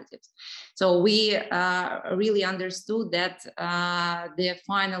representatives. So we really understood that the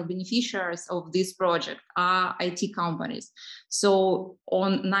final beneficiaries of this project are IT companies. So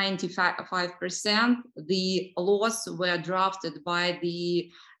on 95%, the laws were drafted by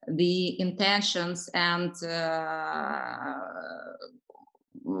the intentions and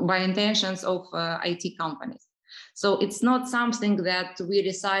by intentions of IT companies. So it's not something that we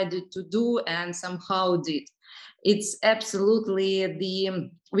decided to do and somehow did. It's absolutely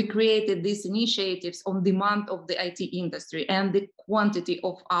we created these initiatives on demand of the IT industry, and the quantity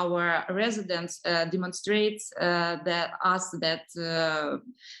of our residents demonstrates that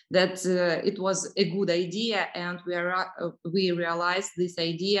it was a good idea, and we realized this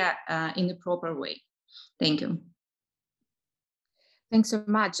idea in a proper way. Thank you. Thanks so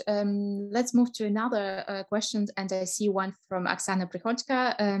much. Let's move to another question, and I see one from Oksana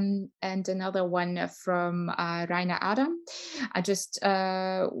Prihodka and another one from Rainer Adam. I just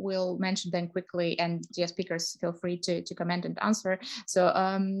will mention them quickly, and dear speakers, feel free to comment and answer. So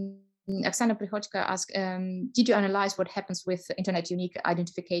Oksana Prihodka asked, did you analyze what happens with internet unique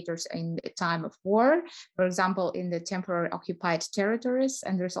identifiers in the time of war, for example, in the temporary occupied territories?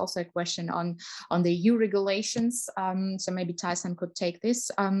 And there's also a question on the EU regulations. So maybe Tyson could take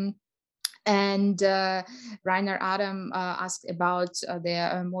this. And Rainer Adam asked about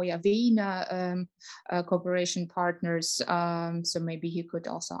the Moja Vina cooperation partners. So maybe he could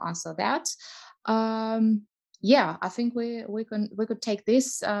also answer that. Yeah, I think we could take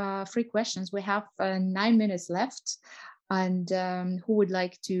these 3 questions. We have 9 minutes left, and who would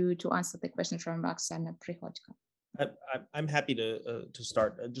like to answer the question from Oksana Prihodka? I'm happy to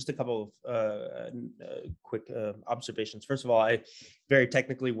start. Just a couple of quick observations. First of all, I very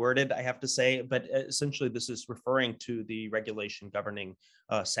technically worded, I have to say, but essentially this is referring to the regulation governing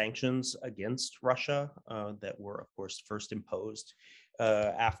sanctions against Russia that were, of course, first imposed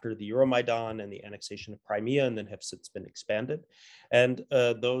after the Euromaidan and the annexation of Crimea, and then have since been expanded. And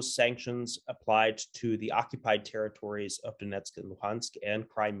those sanctions applied to the occupied territories of Donetsk and Luhansk and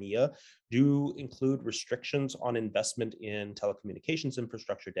Crimea do include restrictions on investment in telecommunications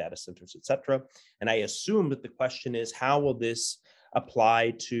infrastructure, data centers, etc. And I assume that the question is, how will this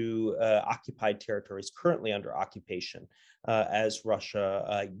apply to occupied territories currently under occupation as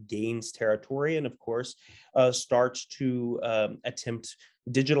Russia gains territory and, of course, starts to attempt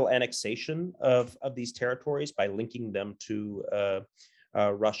digital annexation of these territories by linking them to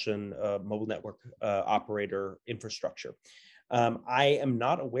Russian mobile network operator infrastructure. I am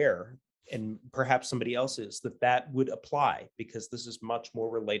not aware, and perhaps somebody else is, that would apply, because this is much more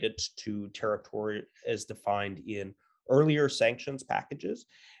related to territory as defined in earlier sanctions packages.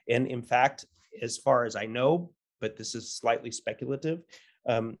 And in fact, as far as I know, but this is slightly speculative,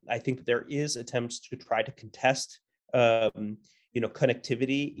 I think there is attempts to try to contest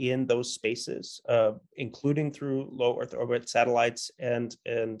connectivity in those spaces, including through low Earth orbit satellites and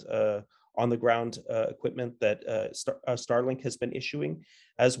on the ground equipment that Starlink has been issuing,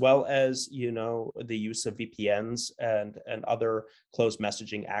 as well as the use of VPNs and other closed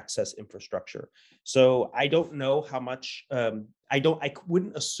messaging access infrastructure. So I don't know how much. I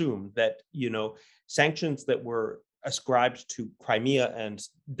wouldn't assume that sanctions that were ascribed to Crimea and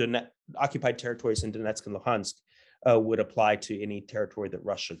occupied territories in Donetsk and Luhansk would apply to any territory that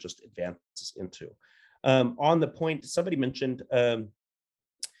Russia just advances into. On the point, somebody mentioned,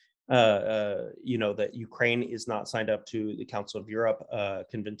 that Ukraine is not signed up to the Council of Europe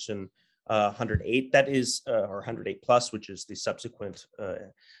Convention 108. That is, or 108 plus, which is the subsequent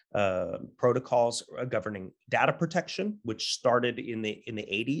protocols governing data protection, which started in the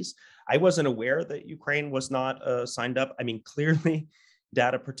 80s. I wasn't aware that Ukraine was not signed up. I mean, clearly,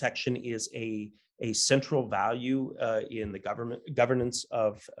 data protection is a central value in the governance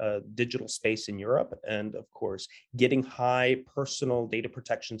of digital space in Europe. And of course, getting high personal data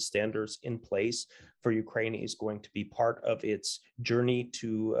protection standards in place for Ukraine is going to be part of its journey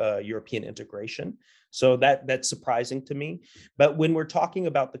to European integration. So that's surprising to me. But when we're talking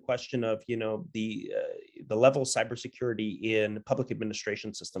about the question of, the level of cybersecurity in public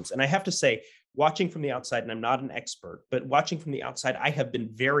administration systems, and I have to say, watching from the outside, and I'm not an expert, but watching from the outside, I have been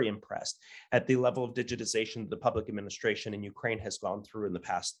very impressed at the level of digitization the public administration in Ukraine has gone through in the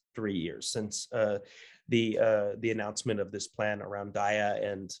past 3 years since the announcement of this plan around Diia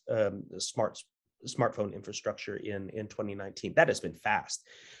and smartphone infrastructure in 2019. That has been fast.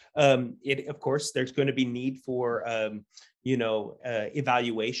 Of course, there's going to be need for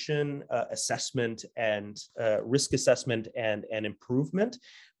evaluation, assessment, and risk assessment and improvement.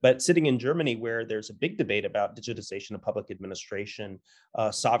 But sitting in Germany, where there's a big debate about digitization of public administration,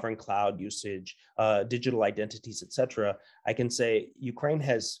 sovereign cloud usage, digital identities, etc., I can say Ukraine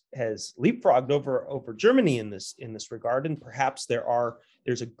has leapfrogged over Germany in this regard, and perhaps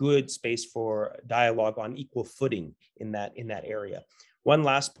there's a good space for dialogue on equal footing in that area. One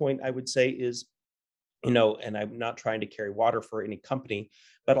last point I would say is, and I'm not trying to carry water for any company,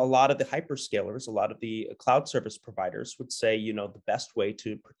 but a lot of the hyperscalers, a lot of the cloud service providers would say, the best way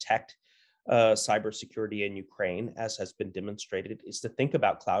to protect cybersecurity in Ukraine, as has been demonstrated, is to think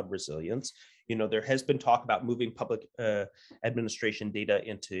about cloud resilience. There has been talk about moving public administration data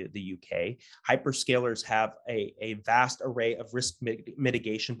into the UK. Hyperscalers have a vast array of risk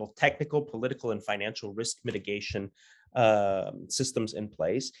mitigation, both technical, political, and financial risk mitigation systems in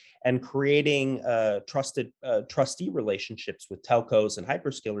place, and creating trusted trustee relationships with telcos and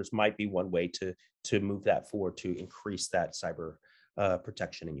hyperscalers might be one way to move that forward to increase that cyber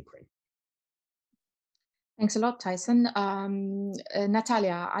protection in Ukraine. Thanks a lot, Tyson.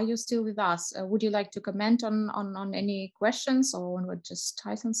 Natalia, are you still with us? Would you like to comment on any questions or on what just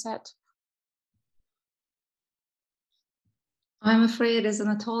Tyson said? I'm afraid, as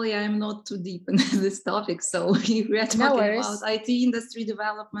Anatoly, I'm not too deep in this topic. So if we are talking about IT industry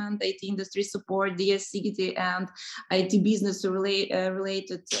development, IT industry support, DSCT, and IT business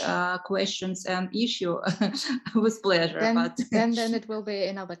related questions and issue, with pleasure. Then it will be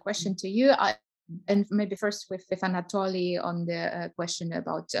another question to you. And maybe first with Anatoly on the question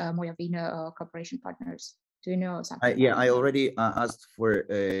about Moyavino cooperation partners. Do you know something? Yeah, I already asked for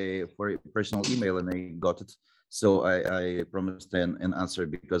a personal email and I got it. So I promised an answer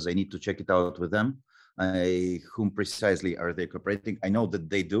because I need to check it out with them. Whom precisely are they cooperating? I know that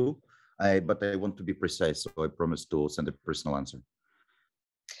they do, but I want to be precise. So I promised to send a personal answer.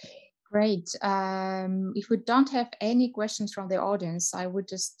 Great. If we don't have any questions from the audience, I would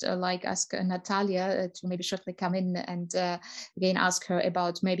just ask Natalia to maybe shortly come in and again ask her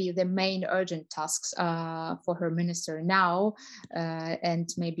about maybe the main urgent tasks for her minister now, and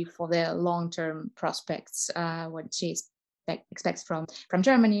maybe for the long-term prospects, what she expects from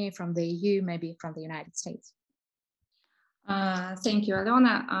Germany, from the EU, maybe from the United States. Thank you,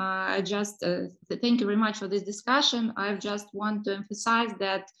 Alena. I just thank you very much for this discussion. I just want to emphasize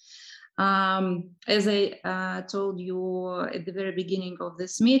that as I told you at the very beginning of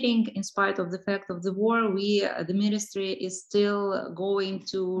this meeting, in spite of the fact of the war, the ministry is still going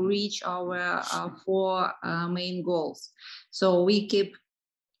to reach our 4 main goals. So we keep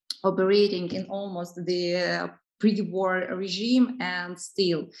operating in almost the pre-war regime, and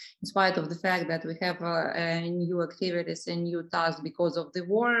still, in spite of the fact that we have new activities and new tasks because of the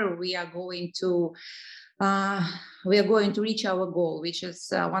war, we are going to reach our goal, which is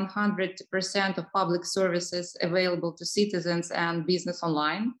 100% of public services available to citizens and business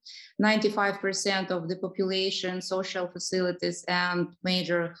online. 95% of the population, social facilities, and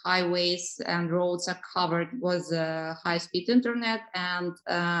major highways and roads are covered with high-speed internet, and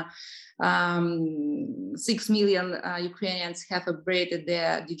 6 million Ukrainians have upgraded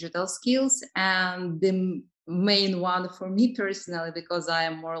their digital skills. And the main one for me personally, because I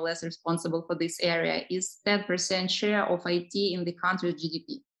am more or less responsible for this area, is 10% share of IT in the country's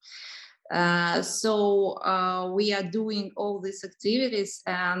GDP. We are doing all these activities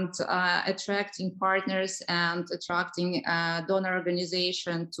and attracting partners and attracting donor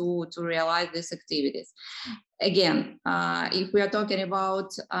organization to realize these activities. Again, if we are talking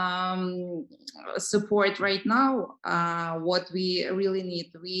about support right now, what we really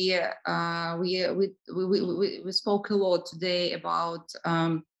need, we spoke a lot today about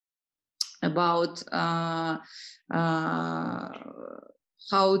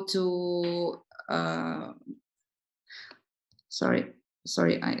how to sorry,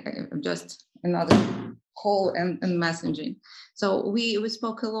 I'm just another call and messaging. So we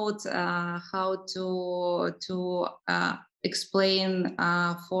spoke a lot how to explain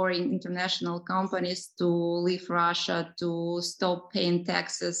foreign international companies to leave Russia, to stop paying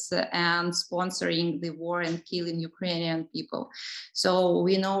taxes and sponsoring the war and killing Ukrainian people. So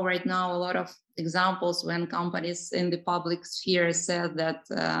we know right now a lot of examples when companies in the public sphere said that,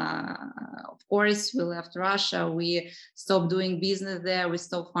 of course, we left Russia, we stopped doing business there, we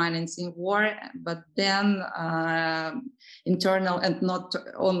stopped financing war, but then internal and not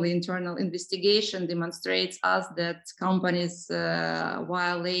only internal investigation demonstrates us that companies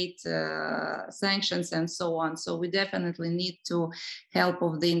violate sanctions and so on. So we definitely need to help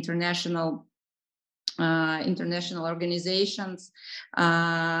of the international organizations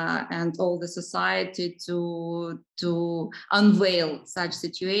and all the society to unveil such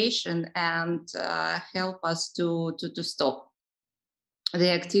situation and help us to stop the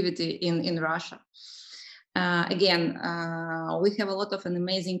activity in Russia. Again, we have a lot of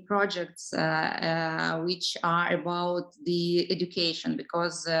amazing projects which are about the education,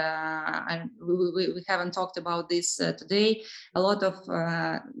 because we haven't talked about this today. A lot of,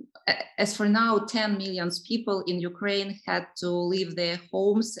 as for now, 10 million people in Ukraine had to leave their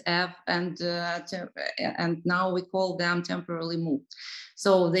homes and now we call them temporarily moved.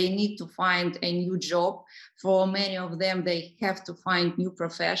 So they need to find a new job. For many of them, they have to find new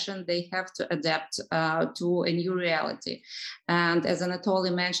profession. They have to adapt to a new reality. And as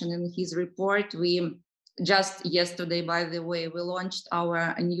Anatoly mentioned in his report, we just yesterday, by the way, we launched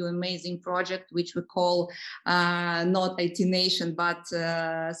our new amazing project, which we call not IT Nation, but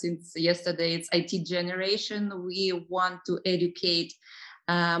since yesterday it's IT Generation. We want to educate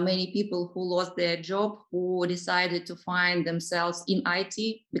many people who lost their job, who decided to find themselves in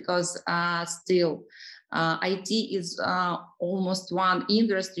IT, because still IT is almost one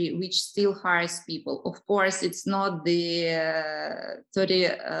industry which still hires people. Of course, it's not the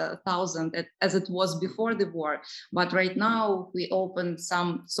 30,000 as it was before the war, but right now we opened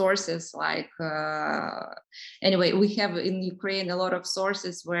some sources like, anyway, we have in Ukraine a lot of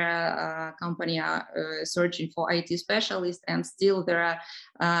sources where companies are searching for IT specialists, and still there are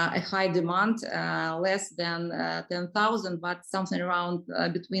a high demand, less than 10,000, but something around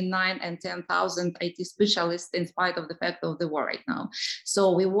between 9 and 10,000 IT specialists in spite of the fact of the war right now.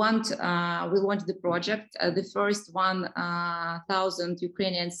 So we launched the project. The first 1,000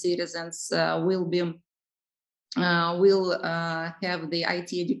 Ukrainian citizens will have the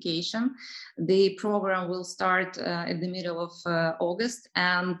IT education. The program will start in the middle of August,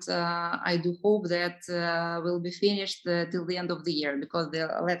 and I do hope that will be finished till the end of the year, because the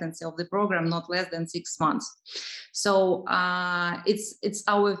latency of the program not less than 6 months. So it's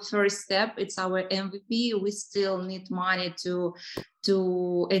our first step, it's our MVP. We still need money to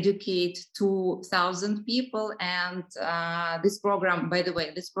educate 2,000 people, and this program, by the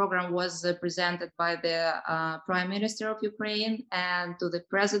way, this program was presented by the Prime Minister of Ukraine and to the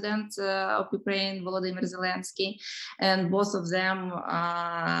President of Ukraine, Volodymyr Zelensky, and both of them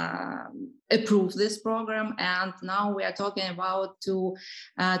approved this program. And now we are talking about to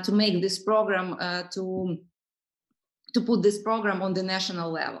make this program to put this program on the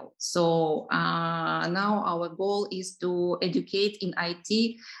national level. So now our goal is to educate in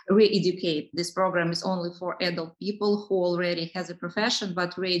IT, re-educate. This program is only for adult people who already has a profession,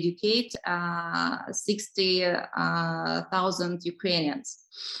 but re-educate 60,000 Ukrainians.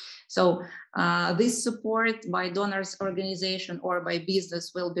 So this support by donors organization or by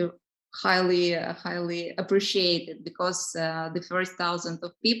business will be highly appreciated, because the first 1,000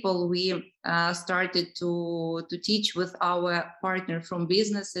 of people we started to teach with our partner from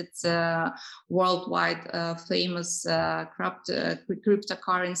business. It's a worldwide famous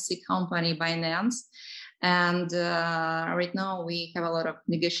cryptocurrency company, Binance. And right now we have a lot of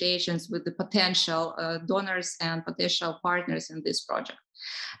negotiations with the potential donors and potential partners in this project.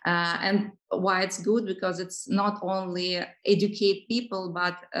 And why it's good, because it's not only educate people,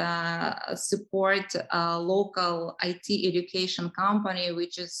 but support a local IT education company,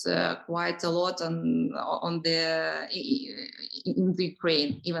 which is quite a lot in the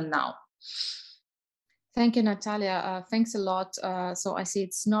Ukraine even now. Thank you, Natalia. Thanks a lot. So I see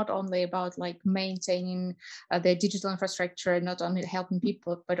it's not only about like maintaining the digital infrastructure, not only helping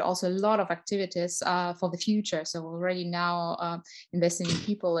people, but also a lot of activities for the future. So already now investing in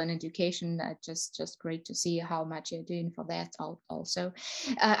people and education, just great to see how much you're doing for that also.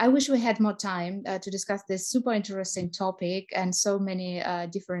 I wish we had more time to discuss this super interesting topic and so many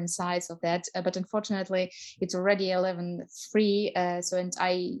different sides of that. But unfortunately, it's already 11:03. So and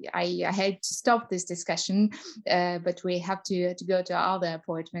I had to stop this discussion. But we have to go to other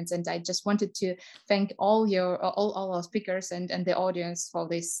appointments, and I just wanted to thank all our speakers and the audience for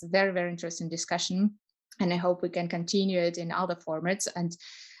this very interesting discussion, and I hope we can continue it in other formats. And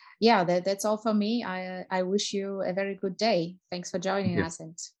yeah, that's all for me. I wish you a very good day. Thanks for joining us,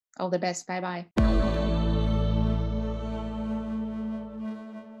 and all the best. Bye bye.